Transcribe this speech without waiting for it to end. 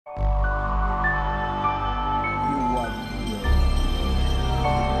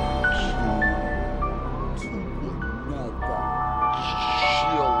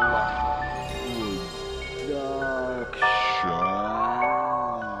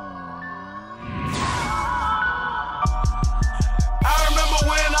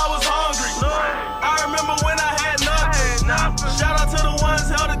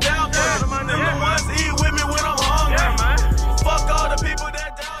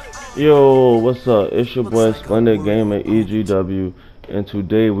Yo, what's up? It's your boy Splendid Gamer EGW, and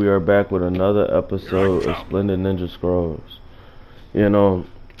today we are back with another episode of Splendid Ninja Scrolls. You know,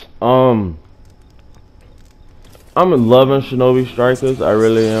 um, I'm loving Shinobi Strikers, I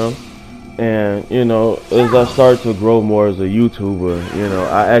really am. And as I start to grow more as a YouTuber,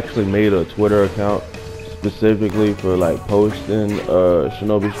 I actually made a Twitter account specifically for like posting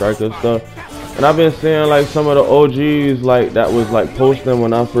Shinobi Striker stuff. And I've been seeing like some of the OGs like that was like posting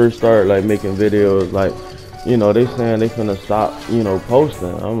when I first started like making videos, like they saying they finna stop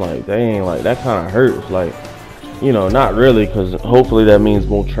posting. I'm like, dang, like that kind of hurts, like not really, because hopefully that means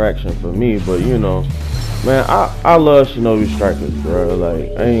more traction for me, but man, I love Shinobi Strikers, bro.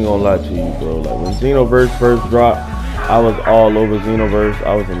 Like, I ain't gonna lie to you, bro. Like, when Xenoverse first dropped, I was all over Xenoverse.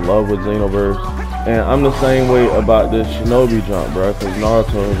 I was in love with Xenoverse. And I'm the same way about this Shinobi jump, bro, because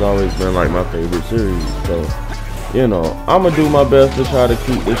Naruto has always been, like, my favorite series. So, I'm gonna do my best to try to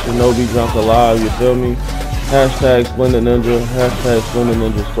keep this Shinobi jump alive, you feel me? Hashtag Splendid Ninja, hashtag Splendid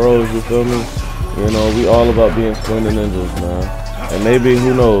Ninja Scrolls, you feel me? We all about being Splendid Ninjas, man. And maybe,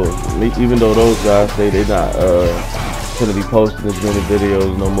 who knows, even though those guys say they not gonna be posting as many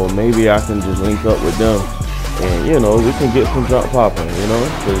videos no more, maybe I can just link up with them and we can get some jump popping,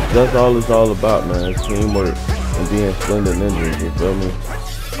 because that's all it's all about, man. It's teamwork and being Splendid Ninjas, you feel me?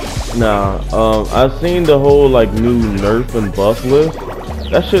 Now, I've seen the whole like new nerf and buff list.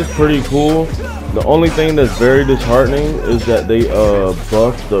 That shit's pretty cool. The only thing that's very disheartening is that they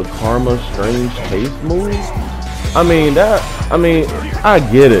buffed the Karma Strange Taste move. I mean, I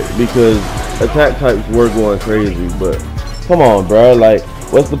get it, because attack types were going crazy, but come on, bro. Like,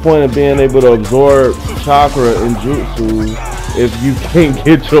 what's the point of being able to absorb chakra in jutsu if you can't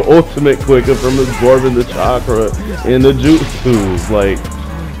get your ultimate quicker from absorbing the chakra in the jutsus? Like,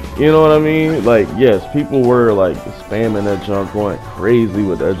 you know what I mean? Like, yes, people were like spamming that jump, going crazy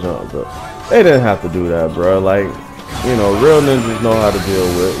with that jump, but they didn't have to do that, bro. Like, real ninjas know how to deal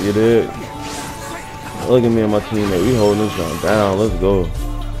with, you did. Look at me and my teammate. We holding this jump down. Let's go.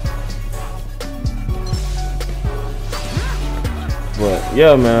 But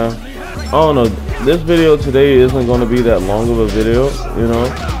yeah, man. I don't know. This video today isn't going to be that long of a video.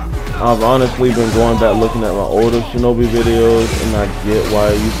 I've honestly been going back looking at my older Shinobi videos, and I get why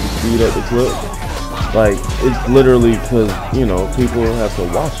I used to speed up the clip. Like, it's literally because people have to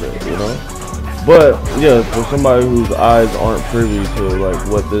watch it. But yeah, for somebody whose eyes aren't privy to like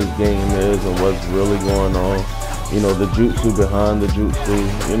what this game is and what's really going on, the jutsu behind the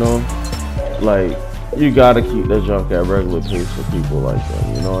jutsu, like you gotta keep that junk at regular pace for people like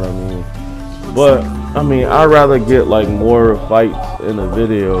that, you know what I mean? But I mean, I'd rather get like more fights in a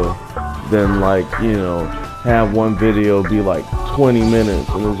video than like, have one video be like 20 minutes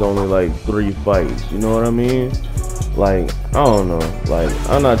and there's only like 3 fights, you know what I mean? Like, I don't know, like,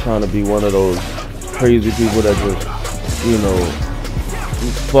 I'm not trying to be one of those crazy people that just,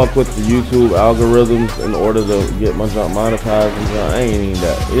 fuck with the YouTube algorithms in order to get my jump monetized and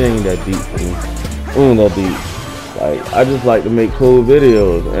jump. It ain't that deep for me. It ain't that deep. Like, I just like to make cool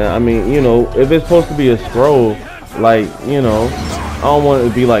videos. And I mean, if it's supposed to be a scroll, like, I don't want it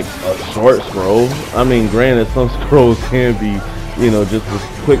to be like a short scroll. I mean, granted, some scrolls can be, just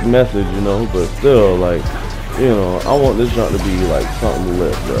a quick message, but still, like, I want this jump to be like something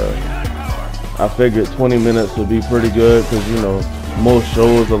lit, bro. I figured 20 minutes would be pretty good, because most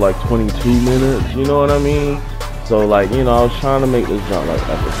shows are like 22 minutes, you know what I mean? So like, I was trying to make this jump like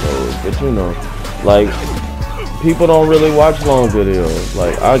episodes, but like, people don't really watch long videos.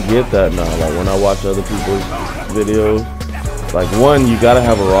 Like, I get that now. Like, when I watch other people's videos, like, one, you gotta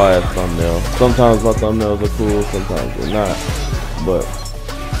have a raw ass thumbnail. Sometimes my thumbnails are cool, sometimes they're not, but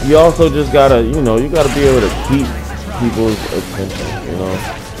you also just gotta, you gotta be able to keep people's attention,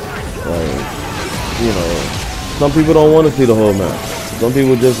 like, some people don't want to see the whole match. Some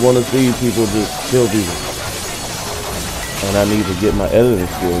people just want to see people just kill people. And I need to get my editing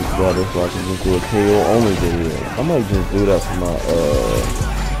skills better so I can just do a KO only video. I might just do that for my,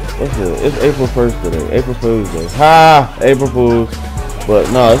 what's it? It's April 1st today. April Fool's Day. Ha! April Fools. But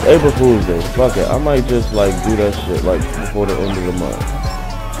no, it's April Fool's Day. Fuck it. I might just like do that shit like before the end of the month.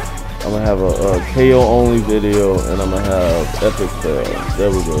 I'm gonna have a KO only video, and I'm gonna have epic fails. There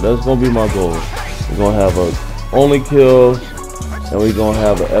we go. That's gonna be my goal. We're gonna have a only kills, and we're gonna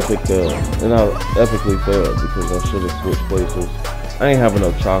have an epic fail. And I'll epically fail because I should have switched places. I ain't have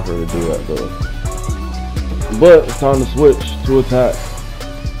enough chakra to do that though. But it's time to switch to attack.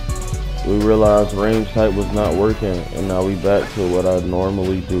 We realized range type was not working, and now we back to what I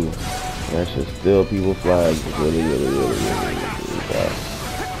normally do. And that should steal people flags really fast.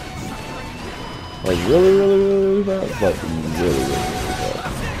 Like really fast? Like really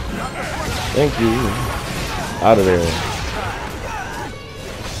fast. Thank you. Out of there.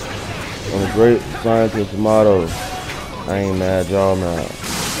 On the great scientist motto. I ain't mad, y'all mad.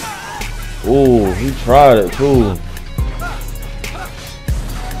 Ooh, he tried it too.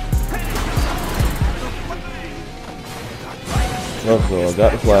 Let's go. I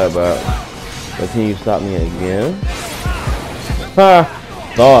got the flag back. But can you stop me again? Ha!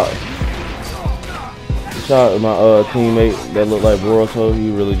 Thought. Shout out to my teammate that looked like Boruto.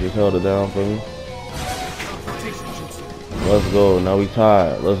 He really just held it down for me. Let's go. Now we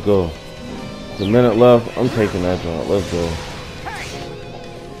tied. Let's go. It's a minute left. I'm taking that jump. Let's go.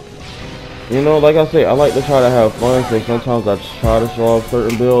 You know, like I say, I like to try to have fun, so sometimes I just try to show off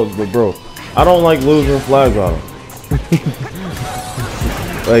certain builds, but bro, I don't like losing flag battle.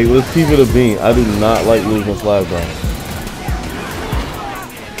 Like, let's keep it a bean. I do not like losing flag battle.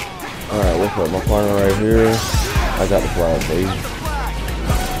 Alright, what's up? My partner right here. I got the flag, baby.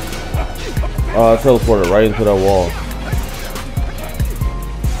 Oh, I teleported right into that wall.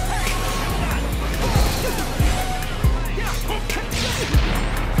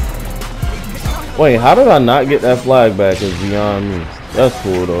 Wait, how did I not get that flag back is beyond me. That's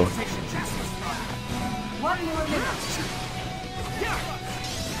cool though.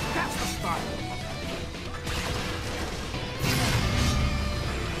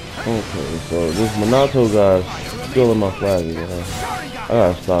 Okay, so this Minato guy's stealing my flag again. I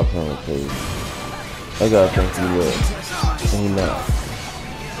gotta stop him, please. I gotta think he will. And he not.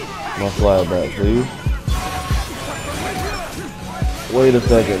 My flag back, please. Wait a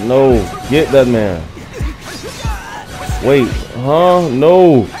second. No. Get that man. Wait. Huh?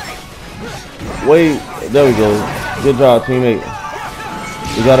 No. Wait. There we go. Good job, teammate.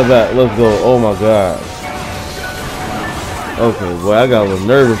 We got it back. Let's go. Oh my god. Okay, boy, I got a little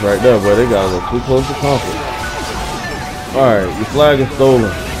nervous right there, boy. They got a little too close to conflict. Alright, your flag is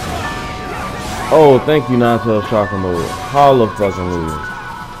stolen. Oh, thank you, non-tail shocker mode. Holla fucking leave.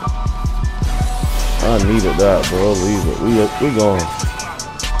 I needed that, bro. Leave it. We going.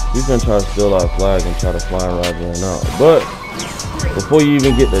 We can try to steal our flag and try to fly Roger and out. But before you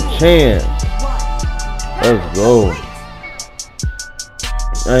even get the chance, let's go.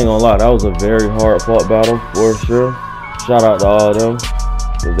 I ain't gonna lie, that was a very hard fought battle for sure. Shout out to all of them,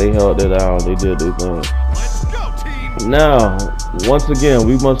 because they held it down. They did their thing. Now, once again,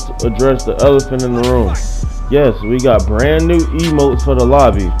 we must address the elephant in the room. Yes, we got brand new emotes for the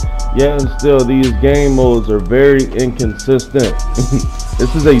lobby. Yet and still, these game modes are very inconsistent.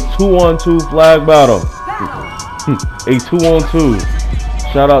 This is a 2-on-2 flag battle. A 2-on-2.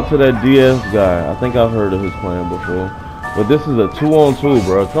 Shout out to that DS guy. I think I've heard of his plan before. But this is a 2-on-2,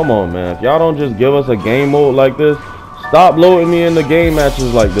 bro. Come on, man. If y'all don't just give us a game mode like this, stop loading me into game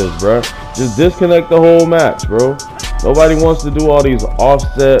matches like this, bro. Just disconnect the whole match, bro. Nobody wants to do all these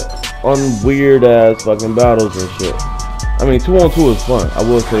offset, weird ass fucking battles and shit. I mean, 2-on-2 is fun. I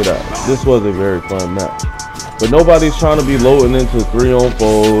will say that. This was a very fun match. But nobody's trying to be loading into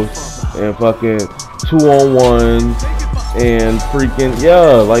 3-on-4s and fucking 2-on-1s and freaking,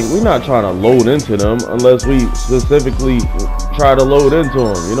 yeah, like, we're not trying to load into them unless we specifically try to load into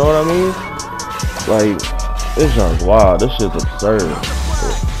them. You know what I mean? Like, this shit's wild. This shit's absurd.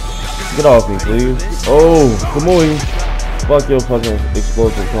 Get off me, please. Oh, come on. Fuck your fucking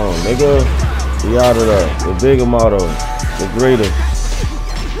explosive clone, nigga. Be out of there. The big Amato. The greatest.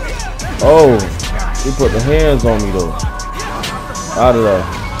 Oh, he put the hands on me though. Out of there.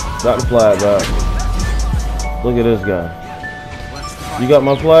 Got the flag back. Look at this guy. You got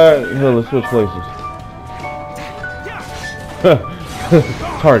my flag? Here, let's switch places.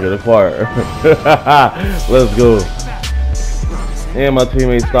 Target acquired. Let's go. And my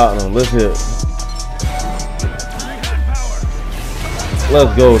teammates stopping him. Let's hit.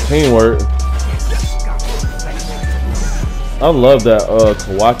 Let's go. Teamwork. I love that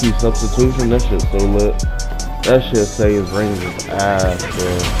Kawaki substitution. That shit's so lit. That shit saves Ranger's ass,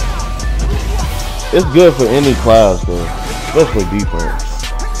 bro. It's good for any class, though. Especially defense.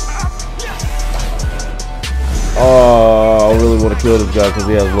 Oh, I really want to kill this guy because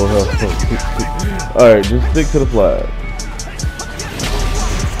he has low health. Alright, just stick to the flag.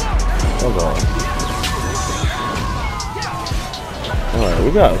 Hold on. Alright, we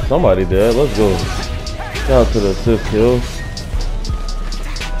got somebody there. Let's go. Shout out to the assist kill.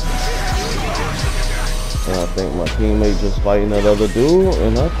 And I think my teammate just fighting that other dude,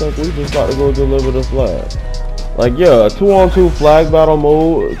 and I think we just about to go deliver the flag. Like, yeah, a 2-on-2 flag battle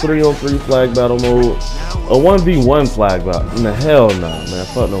mode, 3-on-3 flag battle mode, a 1v1 flag battle. Nah, hell nah, man.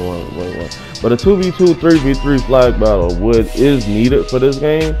 Fuck no 1v1. But a 2v2, 3v3 flag battle is needed for this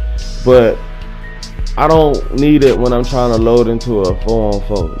game. But I don't need it when I'm trying to load into a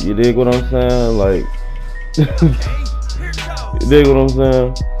 4-on-4. You dig what I'm saying? Like, you dig what I'm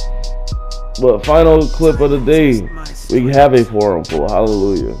saying? But final clip of the day, we have a 4-on-4.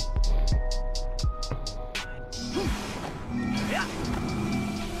 Hallelujah.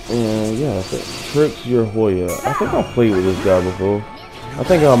 And yeah, I think Tricks Your Hoya. I think I played with this guy before. I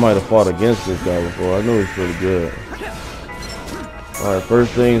think I might have fought against this guy before. I know he's pretty good. Alright,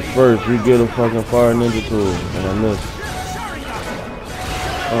 first things first, you get a fucking fire ninja tool. And I missed.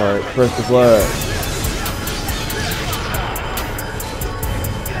 Alright, press the flag.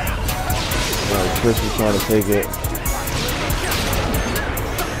 Alright, Chris is trying to take it.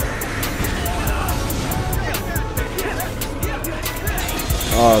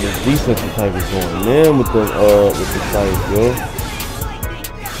 Ah, the defensive type is going in with the sight, yo.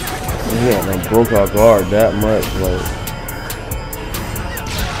 Yeah, man, broke our guard that much, like.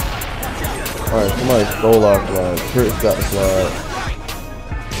 Alright, somebody stole our flag. Tricks got the flag.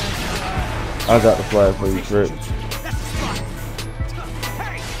 I got the flag for you, Tricks.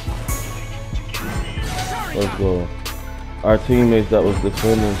 Let's go. Our teammates that was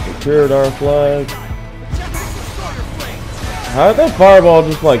defending secured our flag. How did that fireball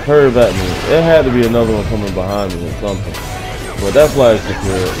just like curve at me? It had to be another one coming behind me or something. But that flag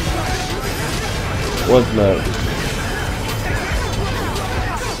secured. What's next?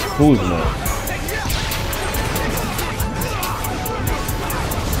 Who's next?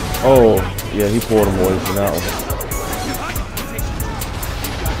 Oh, yeah, he pulled him away from that one.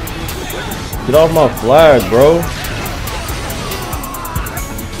 Get off my flag, bro.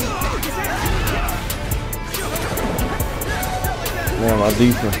 Man, my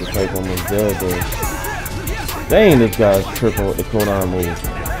defensive type almost dead, though. Dang, this guy's tripping with the Conan move.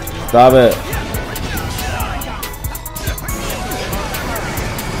 Stop it.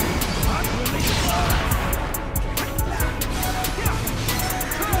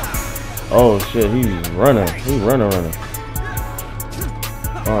 Oh shit, he's running. He's running.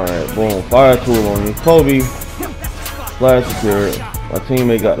 Alright, boom. Fire tool on you. Kobe. Flag secured. My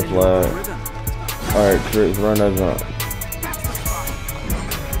teammate got the flag. Alright, Tricks, run that jump.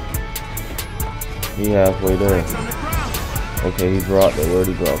 He halfway there. Okay, he dropped it. Where'd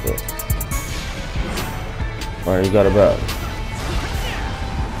he drop it? Alright, he got it back.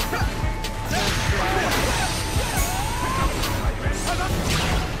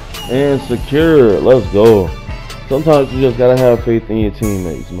 And secure. Let's go. Sometimes you just gotta have faith in your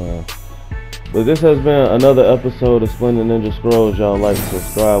teammates, man. But this has been another episode of Splendid Ninja Scrolls. Y'all like,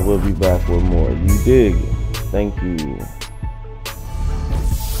 subscribe. We'll be back with more. You dig? Thank you.